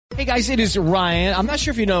Hey guys, it is Ryan. I'm not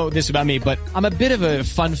sure if you know this about me, but I'm a bit of a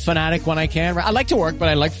fun fanatic when I can. I like to work, but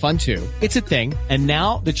I like fun too. It's a thing. And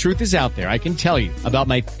now the truth is out there. I can tell you about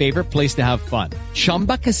my favorite place to have fun.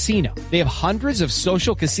 Chumba Casino. They have hundreds of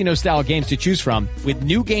social casino style games to choose from with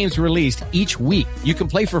new games released each week. You can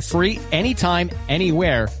play for free anytime,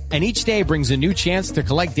 anywhere. And each day brings a new chance to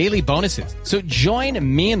collect daily bonuses. So join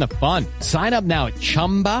me in the fun. Sign up now at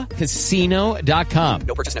ChumbaCasino.com.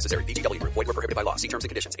 No purchase necessary. VGW Group. Void where prohibited by law. See terms and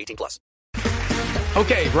conditions. 18+.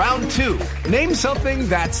 Okay, round two. Name something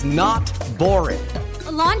that's not boring.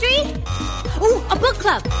 A laundry? Ooh, a book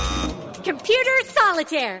club. Computer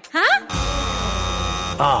solitaire, huh?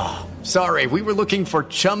 Ah, sorry. We were looking for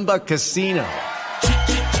Chumba Casino.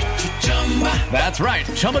 That's right.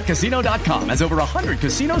 ChumbaCasino.com has over 100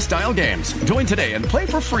 casino-style games. Join today and play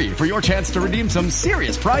for free for your chance to redeem some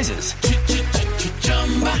serious prizes.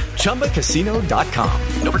 ChumbaCasino.com.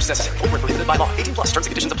 No purchase necessary. Void where prohibited by law. 18+. Terms and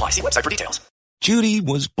conditions apply. See website for details. Judy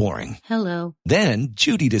was boring. Hello. Then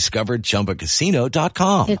Judy discovered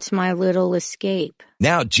ChumbaCasino.com. It's my little escape.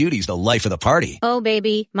 Now Judy's the life of the party. Oh,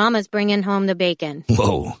 baby, mama's bringing home the bacon.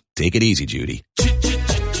 Whoa, take it easy, Judy.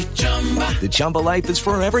 The Chumba life is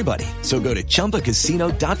for everybody. So go to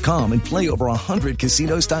ChumbaCasino.com and play over 100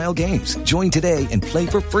 casino-style games. Join today and play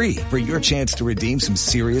for free for your chance to redeem some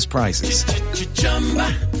serious prizes.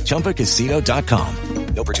 ChumbaCasino.com.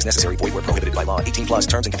 No purchase necessary. Void where prohibited by law. 18+.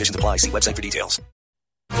 Terms and conditions apply. See website for details.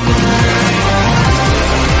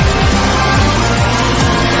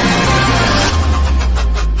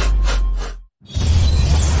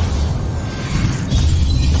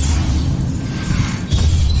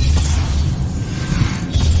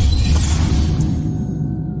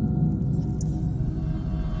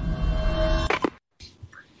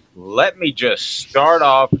 Let me just start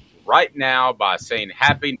off right now by saying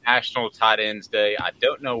Happy National Tight Ends Day. I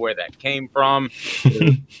don't know where that came from.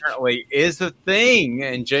 It apparently is a thing,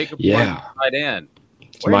 and Jacob plays tight end.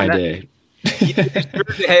 It's my day. It's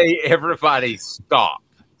your day, everybody stop.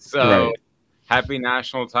 So, right. Happy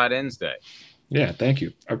National Tight Ends Day. Yeah, thank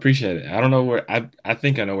you. I appreciate it. I don't know where I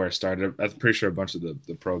think I know where it started. I'm pretty sure a bunch of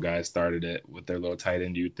the pro guys started it with their little tight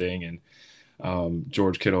end youth thing, and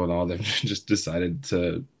George Kittle and all them just decided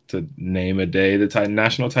to name a day the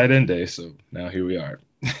National Tight End Day. So now here we are.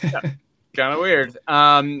 Yeah, kind of weird.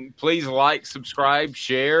 Please like, subscribe,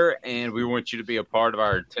 share, and we want you to be a part of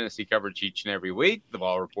our Tennessee coverage each and every week. The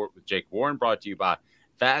Ball Report with Jake Warren, brought to you by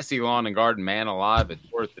Fassy Lawn and Garden, Man Alive.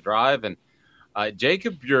 It's worth the drive. And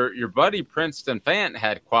Jacob, your buddy Princeton Fant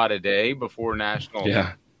had quite a day before National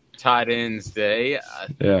Tight Ends Day.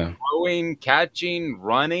 Throwing, catching,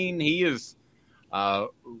 running. He is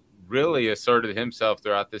really asserted himself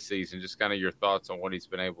throughout this season. Just kind of your thoughts on what he's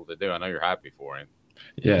been able to do. I know you're happy for him.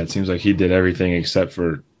 Yeah, it seems like he did everything except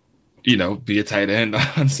for, be a tight end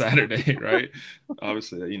on Saturday, right?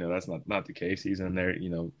 Obviously, that's not the case. He's in there,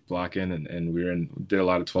 blocking, and did a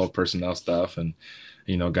lot of 12 personnel stuff, and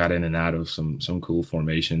got in and out of some cool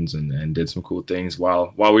formations and did some cool things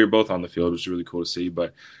while we were both on the field, which was really cool to see.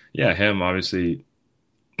 But yeah, him obviously.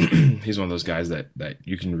 He's one of those guys that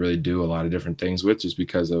you can really do a lot of different things with just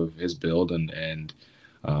because of his build and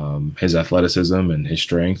his athleticism and his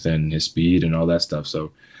strength and his speed and all that stuff.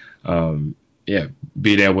 So,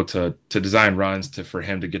 being able to design runs for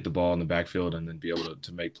him to get the ball in the backfield and then be able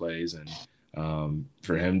to make plays and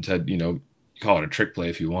for him to, call it a trick play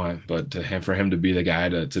if you want, but for him to be the guy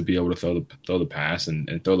to be able to throw the pass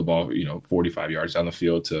and throw the ball, 45 yards down the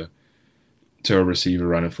field to a receiver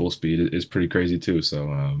running full speed is pretty crazy too. So,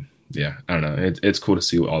 I don't know. It's cool to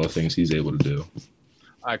see all the things he's able to do.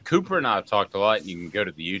 Cooper and I have talked a lot, and you can go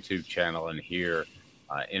to the YouTube channel and hear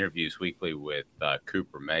interviews weekly with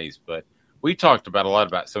Cooper Mays. But we talked about a lot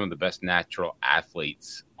about some of the best natural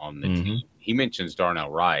athletes on the team. He mentions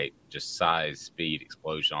Darnell Wright, just size, speed,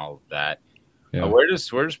 explosion, all of that. Yeah. Where does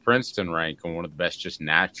Princeton rank on one of the best just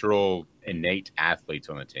natural, innate athletes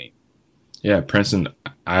on the team? Yeah, Princeton.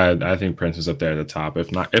 I think Princeton's up there at the top.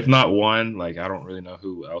 If not one, like I don't really know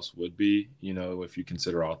who else would be. If you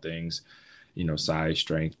consider all things, size,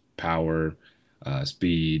 strength, power,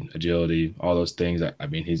 speed, agility, all those things. I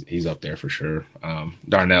mean, he's up there for sure.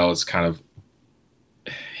 Darnell is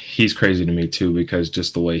he's crazy to me too because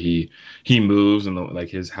just the way he moves and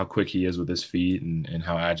how quick he is with his feet and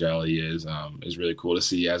how agile he is really cool to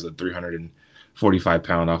see as a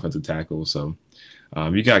 345-pound offensive tackle. So.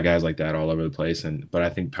 You got guys like that all over the place, but I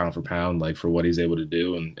think pound for pound, for what he's able to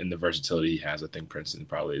do and the versatility he has, I think Princeton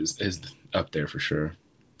probably is up there for sure.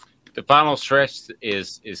 The final stretch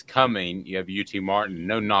is coming. You have UT Martin,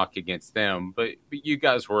 no knock against them, but you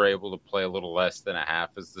guys were able to play a little less than a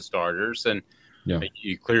half as the starters, and Yeah.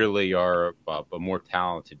 You clearly are a more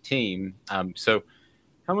talented team. So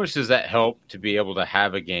how much does that help to be able to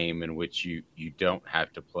have a game in which you don't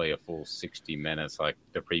have to play a full 60 minutes like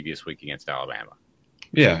the previous week against Alabama?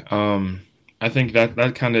 Yeah. I think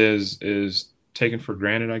that kind of is taken for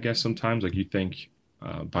granted, I guess, sometimes. Like, you think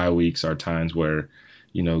bye weeks are times where,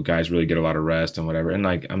 guys really get a lot of rest and whatever. And,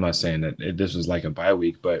 like, I'm not saying that this was like a bye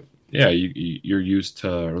week, but yeah, you're used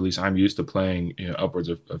to, or at least I'm used to playing, upwards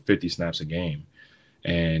of 50 snaps a game.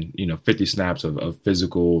 And, 50 snaps of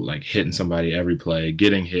physical, like hitting somebody every play,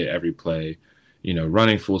 getting hit every play,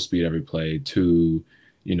 running full speed every play to,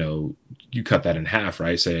 you cut that in half,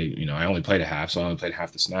 right? Say, I only played a half, so I only played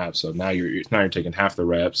half the snaps. So now you're taking half the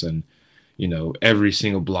reps, and, every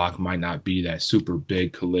single block might not be that super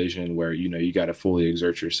big collision where, you got to fully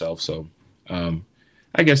exert yourself. So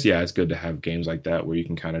I guess, yeah, it's good to have games like that where you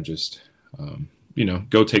can kind of just,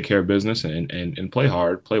 go take care of business and play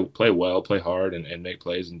hard, play well, play hard, and make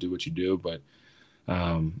plays and do what you do. But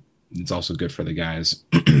it's also good for the guys,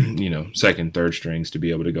 second, third strings to be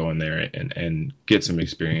able to go in there and get some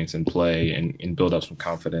experience and play and build up some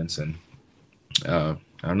confidence. And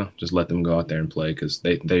I don't know, just let them go out there and play because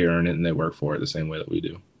they earn it and they work for it the same way that we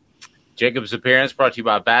do. Jacob's appearance brought to you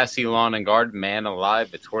by Vassy Lawn and Garden. Man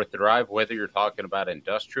alive, it's worth the drive. Whether you're talking about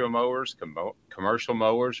industrial mowers, commercial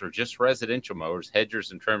mowers, or just residential mowers,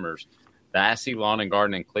 hedgers and trimmers, Vassy Lawn and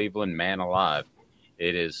Garden in Cleveland, man alive,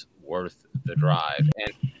 it is worth the drive.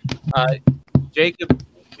 And Jacob,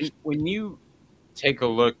 when you take a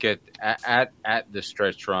look at the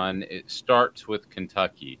stretch run, it starts with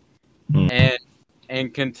Kentucky,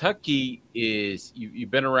 and Kentucky is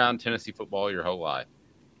you've been around Tennessee football your whole life.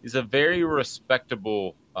 Is a very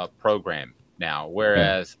respectable program now,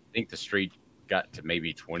 whereas I think the streak got to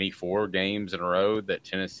maybe 24 games in a row that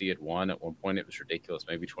Tennessee had won. At one point, it was ridiculous,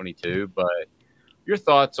 maybe 22. But your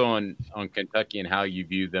thoughts on Kentucky and how you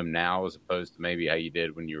view them now as opposed to maybe how you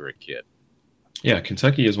did when you were a kid? Yeah,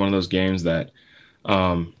 Kentucky is one of those games that,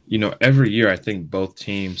 every year I think both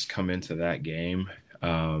teams come into that game.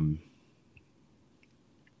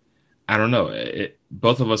 I don't know.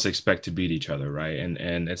 Both of us expect to beat each other, right?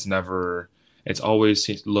 And it's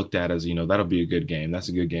always looked at as, that'll be a good game. That's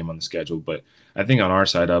a good game on the schedule. But I think on our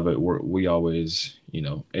side of it, we always,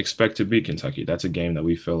 expect to beat Kentucky. That's a game that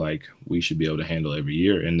we feel like we should be able to handle every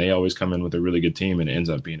year. And they always come in with a really good team, and it ends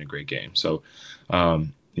up being a great game. So,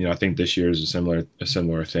 I think this year is a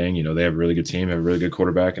similar thing. They have a really good team, have a really good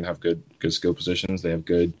quarterback, and have good skill positions. They have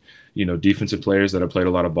good, defensive players that have played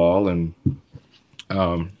a lot of ball. And,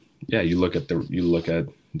 yeah, you look at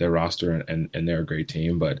their roster and they're a great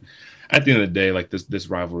team. But at the end of the day, like this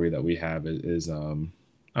rivalry that we have is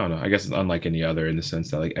I don't know, I guess it's unlike any other in the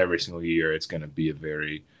sense that like every single year it's going to be a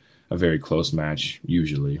very close match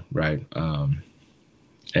usually, right? And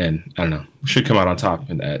I don't know, we should come out on top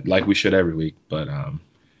in that like we should every week. But I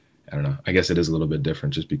don't know, I guess it is a little bit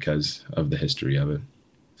different just because of the history of it.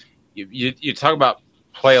 You talk about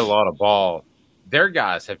play a lot of ball. Their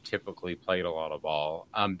guys have typically played a lot of ball.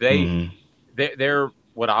 They're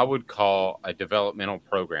what I would call a developmental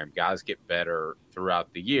program. Guys get better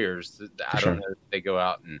throughout the years. I don't know if they go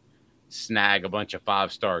out and snag a bunch of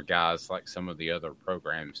 5-star guys like some of the other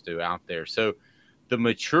programs do out there. So the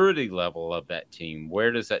maturity level of that team,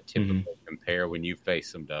 where does that typically compare when you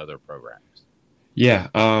face them to other programs? Yeah,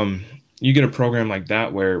 you get a program like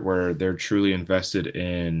that where they're truly invested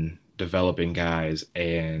in developing guys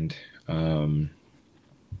and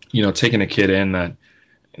taking a kid in that,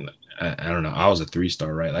 I don't know, I was a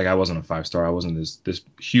 3-star, right? Like I wasn't a 5-star. I wasn't this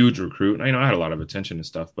huge recruit. I had a lot of attention and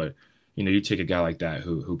stuff, but, you take a guy like that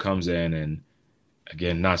who comes in and,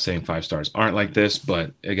 again, not saying 5-stars aren't like this,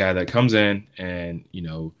 but a guy that comes in and,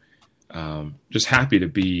 just happy to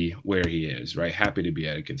be where he is, right? Happy to be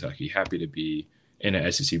at Kentucky, happy to be in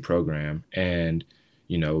an SEC program. And,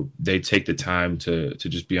 they take the time to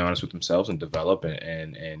just be honest with themselves and develop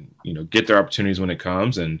and get their opportunities when it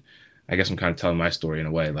comes. And I guess I'm kind of telling my story in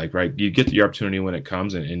a way, like, right, you get your opportunity when it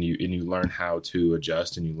comes and you learn how to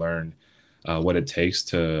adjust and you learn what it takes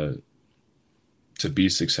to be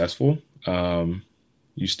successful.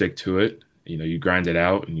 You stick to it, you grind it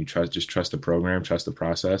out and you trust the program, trust the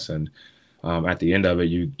process. And at the end of it,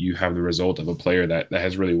 you have the result of a player that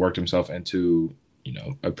has really worked himself into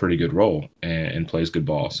a pretty good role and plays good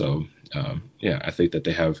ball. So, I think that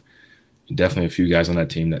they have definitely a few guys on that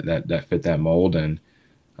team that fit that mold, and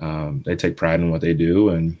they take pride in what they do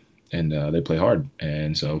and they play hard.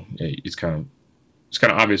 And so it's kind of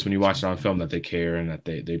obvious when you watch it on film that they care and that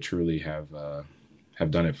they truly have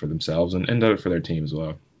done it for themselves and done it for their team as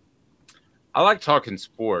well. I like talking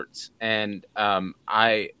sports, and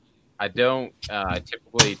I I don't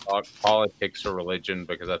typically talk politics or religion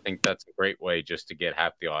because I think that's a great way just to get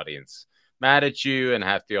half the audience mad at you and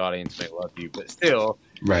half the audience may love you. But still,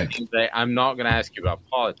 Right. I'm not going to ask you about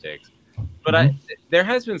politics. But there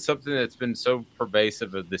has been something that's been so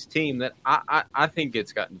pervasive of this team that I think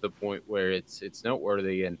it's gotten to the point where it's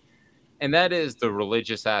noteworthy, and that is the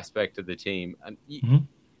religious aspect of the team.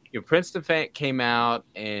 Princeton fan came out,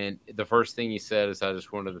 and the first thing he said is, "I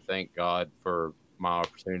just wanted to thank God for my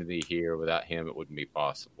opportunity here. Without him, it wouldn't be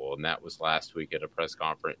possible." And that was last week at a press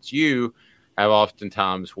conference. You have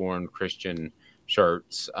oftentimes worn Christian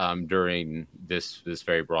shirts during this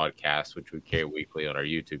very broadcast, which we carry weekly on our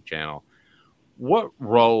YouTube channel. What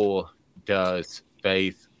role does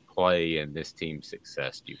faith play in this team's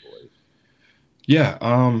success, do you believe? Yeah,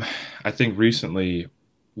 I think recently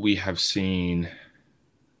we have seen.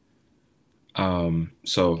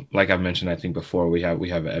 So like I've mentioned, I think before we have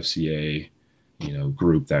an FCA,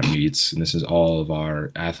 group that meets, and this is all of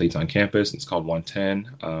our athletes on campus. It's called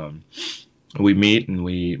 110. We meet and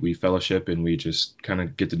we fellowship and we just kind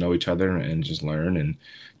of get to know each other and just learn and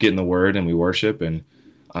get in the Word and we worship and.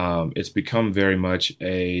 It's become very much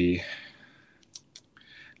I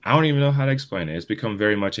don't even know how to explain it. It's become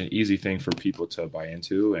very much an easy thing for people to buy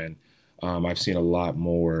into. And I've seen a lot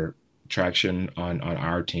more traction on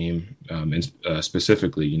our team, and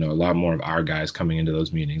specifically, a lot more of our guys coming into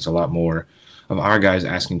those meetings, a lot more of our guys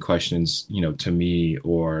asking questions, to me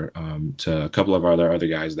or to a couple of our other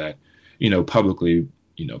guys that, publicly,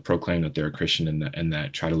 proclaim that they're a Christian and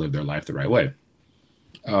that try to live their life the right way.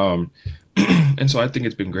 And so I think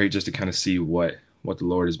it's been great just to kind of see what the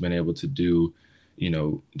Lord has been able to do,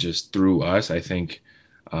 just through us. I think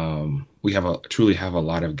we truly have a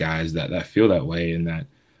lot of guys that feel that way, and that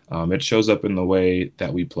it shows up in the way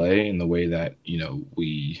that we play, in the way that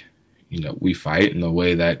we fight, in the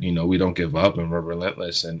way that we don't give up and we're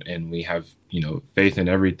relentless, and we have faith in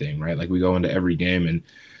everything, right? Like we go into every game and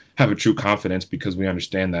have a true confidence because we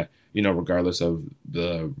understand that. Regardless of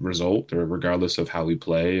the result or regardless of how we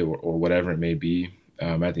play or whatever it may be,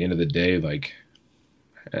 at the end of the day, like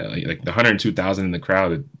the 102,000 in the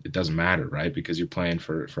crowd, it doesn't matter, right? Because you're playing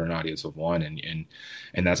for an audience of one,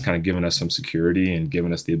 and that's kind of given us some security and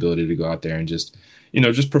given us the ability to go out there and just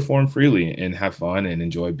perform freely and have fun and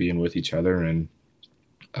enjoy being with each other. And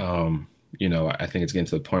I think it's getting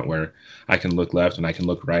to the point where I can look left and I can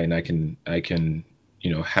look right and I can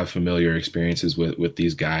have familiar experiences with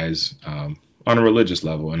these guys on a religious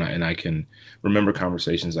level. And I can remember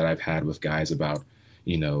conversations that I've had with guys about,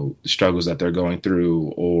 the struggles that they're going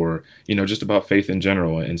through or, just about faith in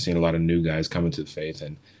general, and seeing a lot of new guys come into the faith.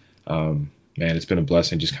 And man, it's been a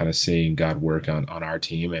blessing just kind of seeing God work on our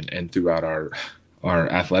team and throughout our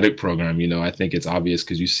athletic program. I think it's obvious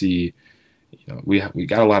because you see, we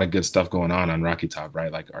got a lot of good stuff going on Rocky Top,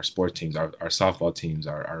 right? Like our sports teams, our softball teams,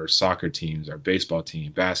 our soccer teams, our baseball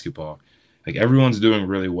team, basketball, like everyone's doing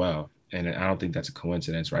really well. And I don't think that's a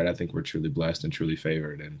coincidence, right? I think we're truly blessed and truly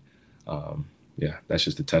favored. And that's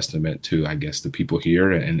just a testament to, I guess, the people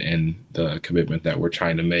here and the commitment that we're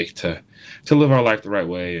trying to make to live our life the right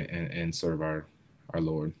way and serve our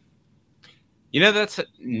Lord. That's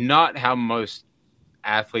not how most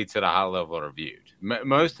athletes at a high level are viewed.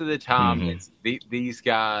 Most of the time, it's these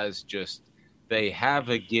guys they have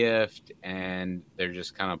a gift and they're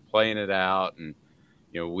just kind of playing it out. And,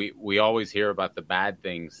 we always hear about the bad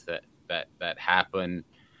things that happen.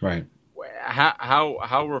 Right.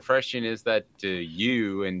 How refreshing is that to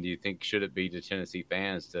you? And do you think should it be to Tennessee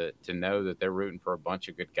fans to know that they're rooting for a bunch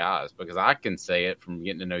of good guys? Because I can say it from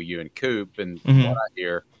getting to know you and Coop and what I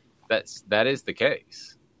hear, that is the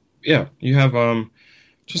case. Yeah. You have,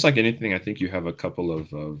 just like anything, I think you have a couple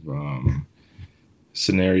of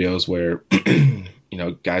scenarios where,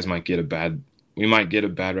 guys might get a bad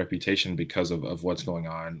reputation because of what's going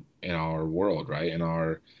on in our world, right? In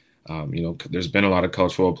our, there's been a lot of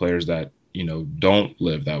cultural players that, don't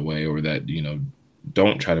live that way or that,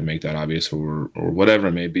 don't try to make that obvious or whatever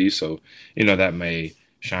it may be. So, that may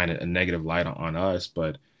shine a negative light on us,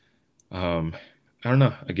 but I don't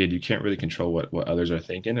know. Again, you can't really control what others are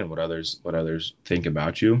thinking and what others think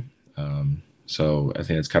about you. So I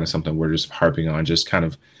think it's kind of something we're just harping on, just kind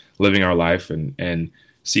of living our life. And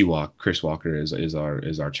Chris Walker is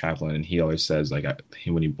our chaplain, and he always says, like,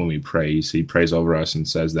 when we pray, he prays over us and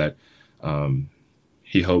says that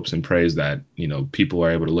he hopes and prays that people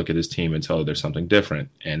are able to look at his team and tell that there's something different,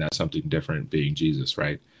 and that something different being Jesus,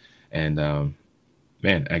 right? And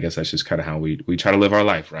man, I guess that's just kind of how we try to live our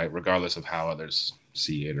life, right? Regardless of how others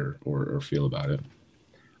see it or feel about it.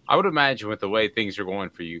 I would imagine with the way things are going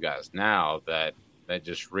for you guys now, that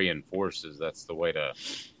just reinforces that's the way to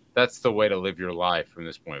that's the way to live your life from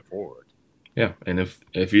this point forward. Yeah, and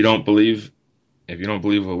if you don't believe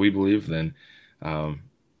what we believe, then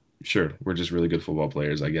sure, we're just really good football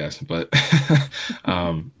players, I guess. But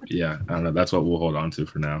yeah, I don't know. That's what we'll hold on to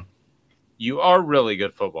for now. You are really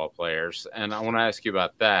good football players, and I want to ask you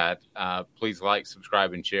about that. Please like,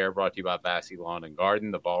 subscribe, and share. Brought to you by Bassey Lawn and Garden,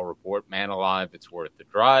 The Ball Report, Man Alive, It's Worth the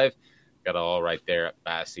Drive. Got it all right there at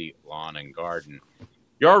Bassey Lawn and Garden.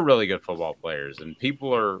 You are really good football players, and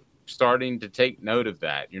people are starting to take note of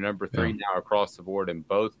that. You're number 3 now across the board in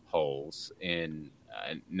both polls in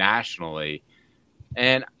nationally.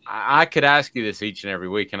 And I could ask you this each and every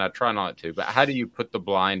week, and I try not to, but how do you put the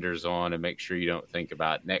blinders on and make sure you don't think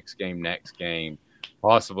about next game,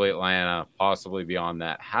 possibly Atlanta, possibly beyond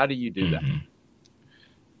that? How do you do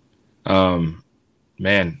that?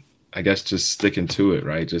 Man, I guess just sticking to it,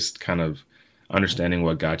 right? Just kind of understanding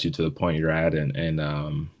what got you to the point you're at.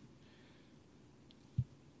 And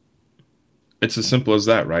it's as simple as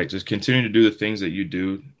that, right? Just continuing to do the things that you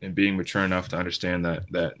do and being mature enough to understand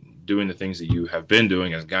that doing the things that you have been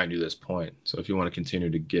doing has gotten you to this point. So if you want to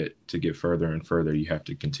continue to get further and further, you have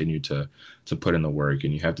to continue to put in the work,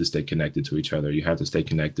 and you have to stay connected to each other. You have to stay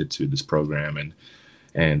connected to this program,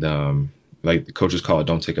 and like the coaches call it,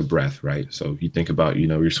 don't take a breath, right? So if you think about,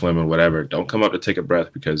 you're swimming, whatever, don't come up to take a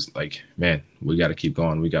breath, because like, man, we got to keep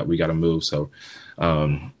going. We got to move. So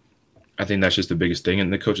I think that's just the biggest thing.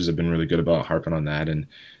 And the coaches have been really good about harping on that and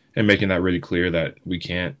making that really clear that we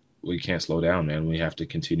can't slow down, man. We have to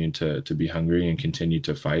continue to be hungry and continue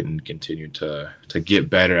to fight and continue to get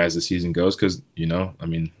better as the season goes. Cause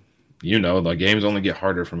the games only get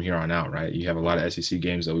harder from here on out, right? You have a lot of SEC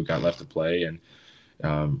games that we've got left to play. And,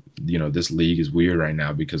 this league is weird right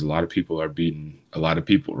now because a lot of people are beating a lot of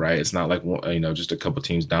people, right? It's not like, just a couple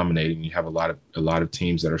teams dominating. You have a lot of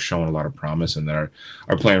teams that are showing a lot of promise and that are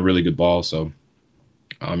playing really good ball. So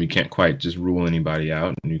you can't quite just rule anybody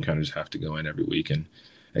out, and you kind of just have to go in every week and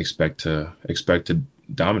expect to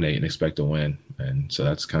dominate and expect to win. And so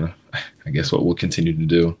that's kind of, I guess, what we'll continue to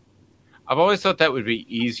do. I've always thought that would be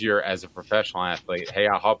easier as a professional athlete. Hey,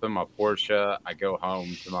 I hop in my Porsche, I go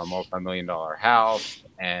home to my multi-million-dollar house,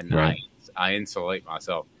 and right. I insulate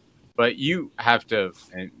myself. But you have to,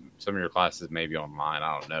 and some of your classes may be online,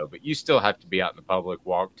 I don't know, but you still have to be out in the public,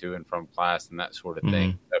 walk to and from class and that sort of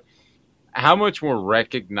thing. So how much more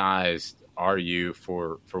recognized are you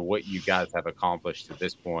for what you guys have accomplished at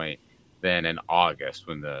this point than in August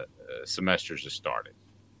when the semesters just started?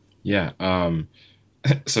 Yeah.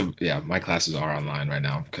 So yeah, my classes are online right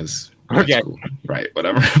now because school, right,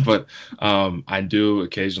 whatever. But I do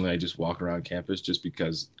occasionally. I just walk around campus just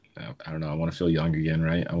because I don't know. I want to feel young again,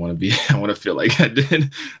 right? I want to feel like I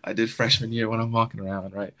did freshman year when I'm walking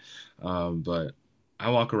around, right? But I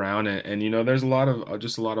walk around and there's a lot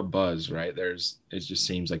of buzz, right? It just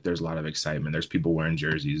seems like there's a lot of excitement. There's people wearing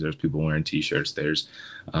jerseys. There's people wearing T-shirts. There's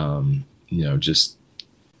just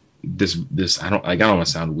this I don't want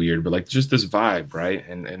to sound weird, but like just this vibe, right?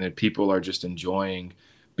 And then people are just enjoying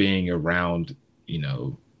being around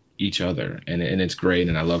each other, and it's great,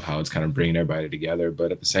 and I love how it's kind of bringing everybody together.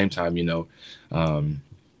 But at the same time, I don't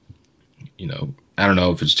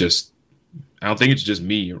know if it's just, I don't think it's just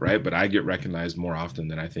me, right? But I get recognized more often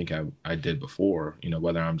than I think I did before,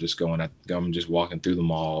 whether I'm just walking through the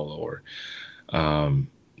mall, or I'm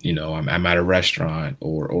at a restaurant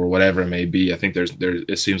or whatever it may be. I think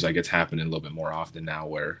it seems like it's happening a little bit more often now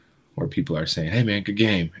where people are saying, "Hey man, good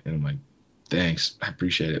game." And I'm like, "Thanks. I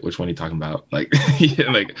appreciate it. Which one are you talking about?" Like,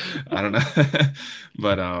 like, I don't know.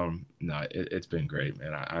 But no, it's been great,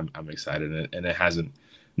 man. I'm excited. And it hasn't,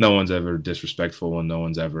 no one's ever disrespectful, and no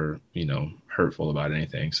one's ever, hurtful about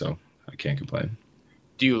anything. So I can't complain.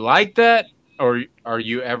 Do you like that? Or are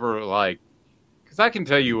you ever like, because I can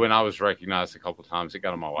tell you when I was recognized a couple times, it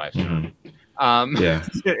got on my wife's nerve. Yeah.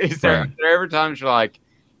 Is there ever times you're like,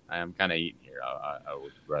 I'm kind of eating here. I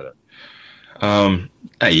would rather.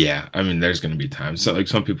 Yeah. I mean, there's going to be times. So like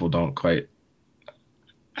some people don't quite.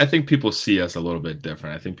 I think people see us a little bit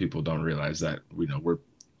different. I think people don't realize that we're.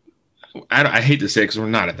 I hate to say it because we're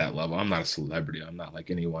not at that level. I'm not a celebrity. I'm not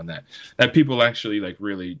like anyone that people actually like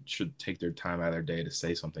really should take their time out of their day to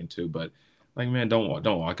say something to. But like, man, don't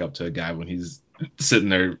walk up to a guy when he's sitting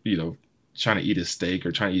there, trying to eat his steak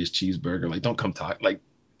or trying to eat his cheeseburger. Like, don't come talk. Like,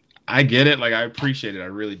 I get it. Like, I appreciate it. I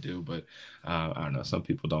really do. But I don't know. Some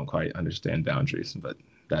people don't quite understand boundaries, but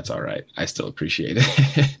that's all right. I still appreciate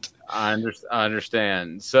it. I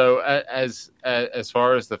understand. So as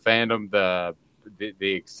far as the fandom, the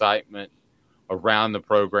excitement around the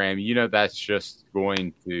program, that's just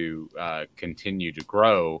going to continue to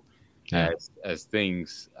grow as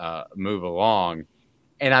things move along.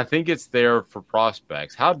 And I think it's there for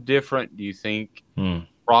prospects. How different do you think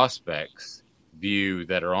prospects view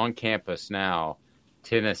that are on campus now,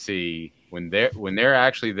 Tennessee, when they're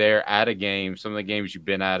actually there at a game? Some of the games you've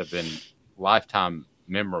been at have been lifetime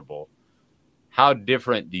memorable. How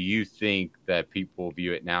different do you think that people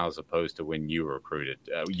view it now as opposed to when you were recruited?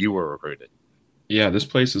 Yeah, this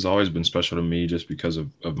place has always been special to me just because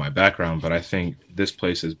of my background. But I think this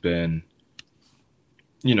place has been,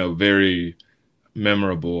 very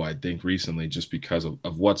memorable, I think, recently just because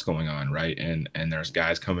of what's going on, right? And there's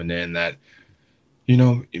guys coming in that,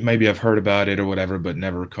 maybe I've heard about it or whatever, but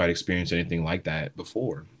never quite experienced anything like that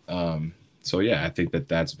before. So, yeah, I think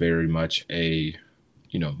that's very much a,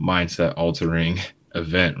 mindset altering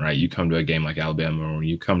event, right? You come to a game like Alabama, or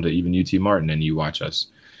you come to even UT Martin and you watch us,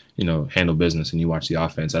 handle business, and you watch the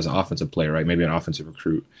offense as an offensive player, right? Maybe an offensive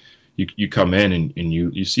recruit. You come in and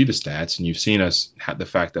you see the stats, and you've seen us the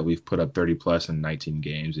fact that we've put up 30 plus in 19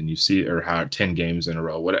 games, and you see, or how 10 games in a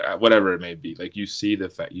row, whatever it may be. Like, you see the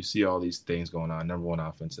fact, you see all these things going on, number one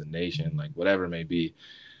offense in the nation, like whatever it may be.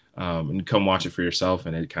 And you come watch it for yourself,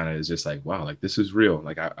 and it kind of is just like, wow, like this is real.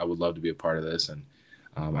 Like I would love to be a part of this. And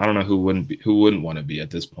I don't know who wouldn't want to be at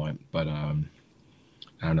this point, but I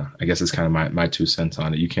don't know. I guess it's kind of my 2 cents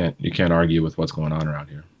on it. You can't argue with what's going on around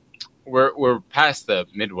here. We're past the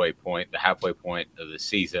midway point, the halfway point of the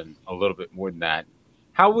season, a little bit more than that.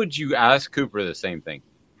 How would you ask Cooper the same thing?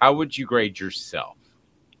 How would you grade yourself?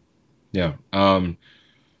 Yeah.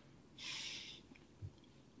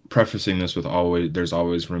 Prefacing this with there's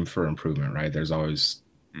always room for improvement, right? There's always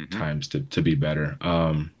times to be better.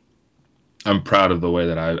 I'm proud of the way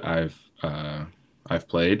that I've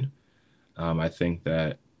played. I think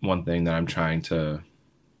that one thing that I'm trying to,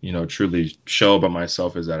 truly show about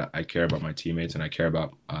myself is that I care about my teammates, and I care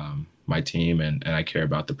about my team, and I care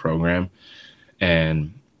about the program.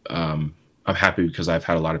 And I'm happy because I've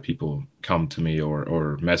had a lot of people come to me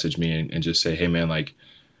or message me and just say, hey man, like,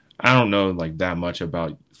 I don't know like that much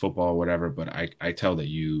about football or whatever, but I tell that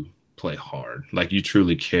you play hard. Like, you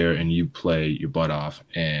truly care and you play your butt off,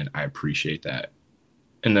 and I appreciate that.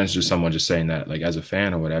 And that's just someone just saying that like as a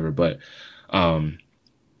fan or whatever. But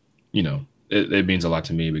it means a lot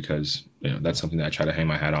to me because that's something that I try to hang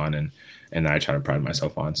my hat on and I try to pride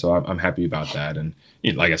myself on. So I'm happy about that. And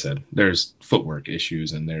like I said, there's footwork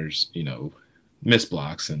issues, and there's missed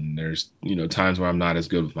blocks, and there's times where I'm not as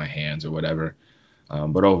good with my hands or whatever.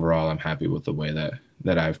 But overall, I'm happy with the way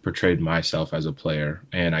that I've portrayed myself as a player,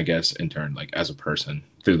 and I guess in turn like as a person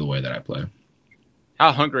through the way that I play.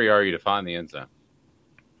 How hungry are you to find the end zone?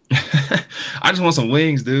 I just want some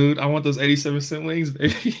wings, dude. I want those 87-cent wings,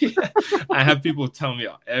 baby. I have people tell me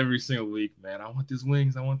every single week, man, I want these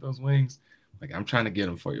wings. I want those wings. Like, I'm trying to get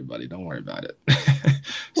them for you, buddy. Don't worry about it.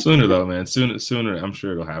 Sooner, though, man. Sooner, I'm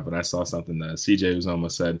sure it'll happen. I saw something that CJ was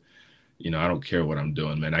almost said, I don't care what I'm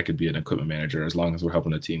doing, man. I could be an equipment manager as long as we're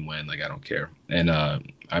helping the team win. Like, I don't care. And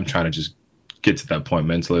I'm trying to just get to that point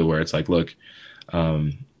mentally where it's like, look,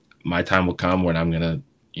 my time will come when I'm going to,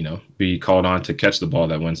 be called on to catch the ball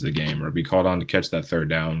that wins the game, or be called on to catch that third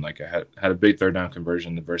down. Like, I had a big third down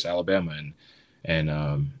conversion versus Alabama. And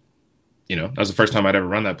that was the first time I'd ever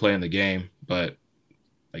run that play in the game, but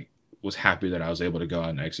like was happy that I was able to go out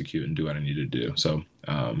and execute and do what I needed to do. So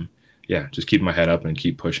just keep my head up and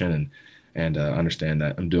keep pushing and understand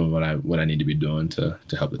that I'm doing what I need to be doing to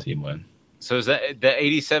help the team win. So is that the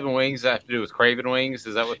 87 wings that have to do with Craven Wings?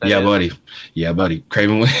 Is that what that is? Yeah, buddy.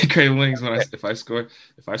 Craven Wings. If I score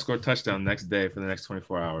a touchdown next day for the next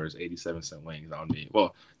 24 hours, 87-cent wings on me.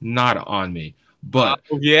 Well, not on me, but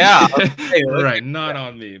yeah, right, not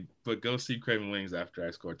on me. But go see Craven Wings after I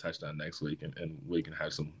score a touchdown next week, and we can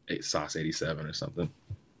have some sauce 87 or something.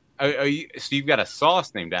 So you've got a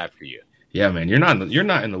sauce named after you? Yeah, man. You're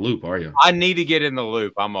not in the loop, are you? I need to get in the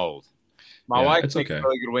loop. I'm old. My wife makes okay.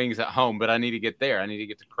 really good wings at home, but I need to get there. I need to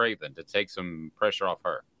get to Craven to take some pressure off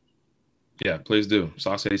her. Yeah, please do.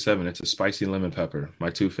 Sauce 87, it's a spicy lemon pepper. My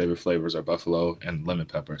 2 favorite flavors are buffalo and lemon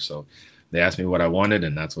pepper. So they asked me what I wanted,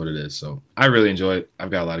 and that's what it is. So I really enjoy it.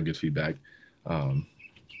 I've got a lot of good feedback.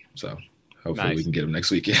 So hopefully we can get them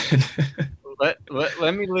next weekend.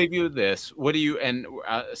 let me leave you with this. What do you, and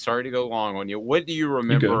sorry to go long on you, what do you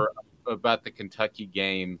remember about the Kentucky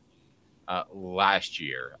game last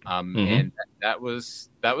year? And that was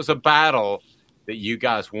a battle that you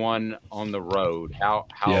guys won on the road. How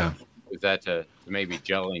was that to maybe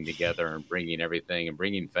gelling together and bringing everything and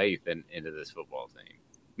bringing faith into this football team?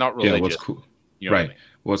 Not really. What's cool, right? What I mean?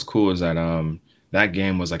 What's cool is that that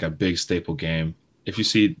game was like a big staple game. If you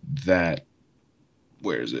see that,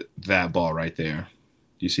 where is it? That ball right there.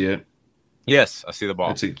 Do you see it? Yes, I see the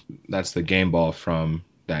ball. That's the game ball from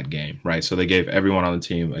that game, right? So they gave everyone on the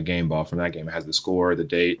team a game ball from that game. It has the score, the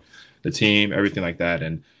date, the team, everything like that.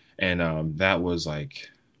 And that was like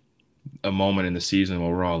a moment in the season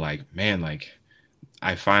where we're all like, man, like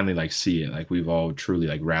I finally like see it. Like we've all truly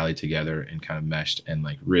like rallied together and kind of meshed and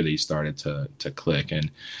like really started to click.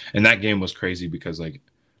 And that game was crazy because like,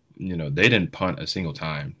 you know, they didn't punt a single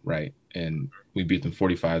time, right? And we beat them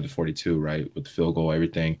 45-42, right, with the field goal,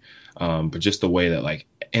 everything. But just the way that like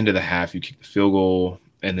end of the half, you kick the field goal,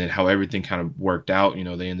 and then how everything kind of worked out. You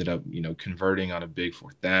know, they ended up, you know, converting on a big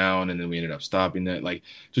 4th down, and then we ended up stopping that. Like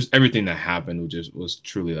just everything that happened was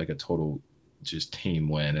truly like a total just team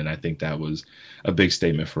win. And I think that was a big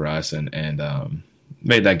statement for us and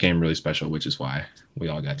made that game really special, which is why we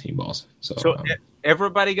all got team balls. So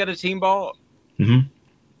everybody got a team ball? Mm-hmm.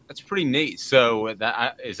 That's pretty neat. So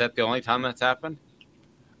is that the only time that's happened?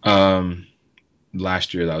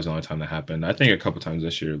 Last year, that was the only time that happened. I think a couple times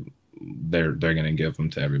this year, they're going to give them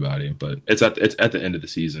to everybody, but it's at the end of the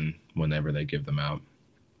season whenever they give them out.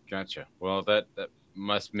 Gotcha. Well, that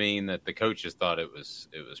must mean that the coaches thought it was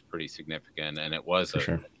pretty significant, and it was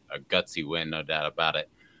a gutsy win, no doubt about it.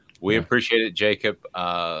 We appreciate it, Jacob.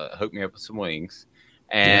 Hook me up with some wings,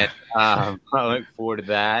 and I look forward to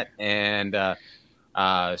that. And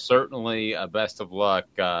certainly best of luck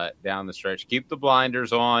down the stretch. Keep the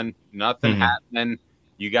blinders on. Nothing happening.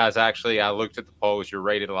 You guys actually, I looked at the polls. You're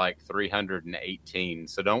rated like 318,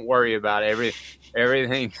 so don't worry about it.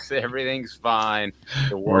 Everything's fine.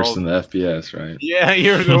 The world, worse than the FBS, right? Yeah,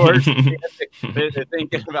 you're the worst. They're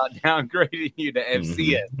thinking about downgrading you to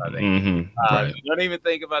FCS, I think. Right. Don't even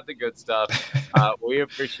think about the good stuff. We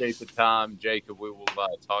appreciate the time, Jacob. We will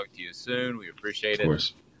talk to you soon. We appreciate it. Of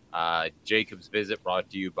course. Jacob's visit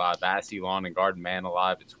brought to you by Vassy Lawn and Garden. Man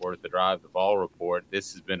alive, it's worth the drive. The Ball Report.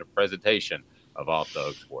 This has been a presentation of Off the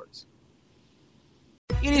Hook Sports.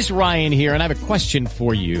 It is Ryan here, and I have a question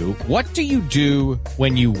for you. What do you do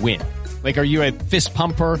when you win? Like, are you a fist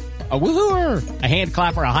pumper, a woohooer, a hand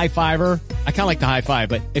clapper, a high fiver? I kind of like the high five,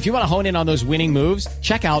 but if you want to hone in on those winning moves,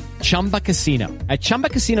 check out Chumba Casino. At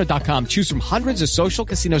ChumbaCasino.com, choose from hundreds of social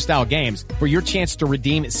casino-style games for your chance to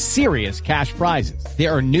redeem serious cash prizes.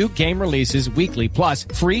 There are new game releases weekly, plus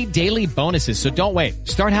free daily bonuses. So don't wait.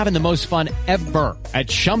 Start having the most fun ever at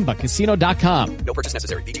ChumbaCasino.com. No purchase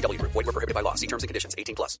necessary. VGW Group. Void where prohibited by law. See terms and conditions.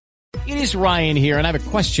 18+. It is Ryan here, and I have a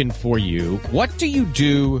question for you. What do you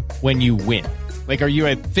do when you win? Like, are you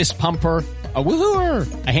a fist pumper, a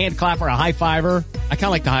woohooer, a hand clapper, a high fiver? I kind of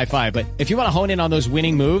like the high five, but if you want to hone in on those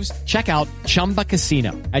winning moves, check out Chumba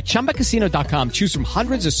Casino. At ChumbaCasino.com, choose from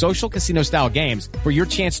hundreds of social casino-style games for your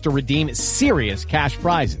chance to redeem serious cash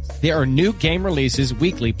prizes. There are new game releases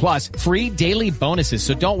weekly, plus free daily bonuses.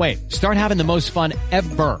 So don't wait. Start having the most fun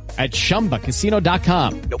ever at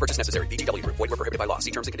ChumbaCasino.com. No purchase necessary. VGW Group. Void where prohibited by law.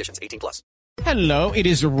 See terms and conditions. 18+. Hello, it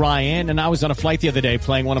is Ryan, and I was on a flight the other day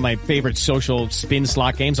playing one of my favorite social spin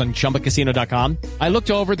slot games on ChumbaCasino.com. I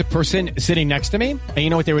looked over at the person sitting next to me, and you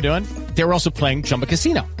know what they were doing? They were also playing Chumba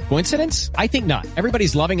Casino. Coincidence? I think not.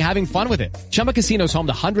 Everybody's loving having fun with it. Chumba Casino is home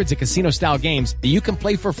to hundreds of casino-style games that you can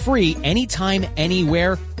play for free anytime,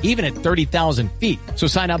 anywhere, even at 30,000 feet. So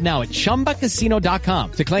sign up now at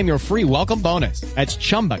ChumbaCasino.com to claim your free welcome bonus. That's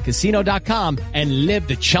ChumbaCasino.com and live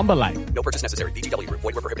the Chumba life. No purchase necessary. VGW Group.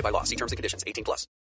 Void where prohibited by law. See terms and conditions. 18+.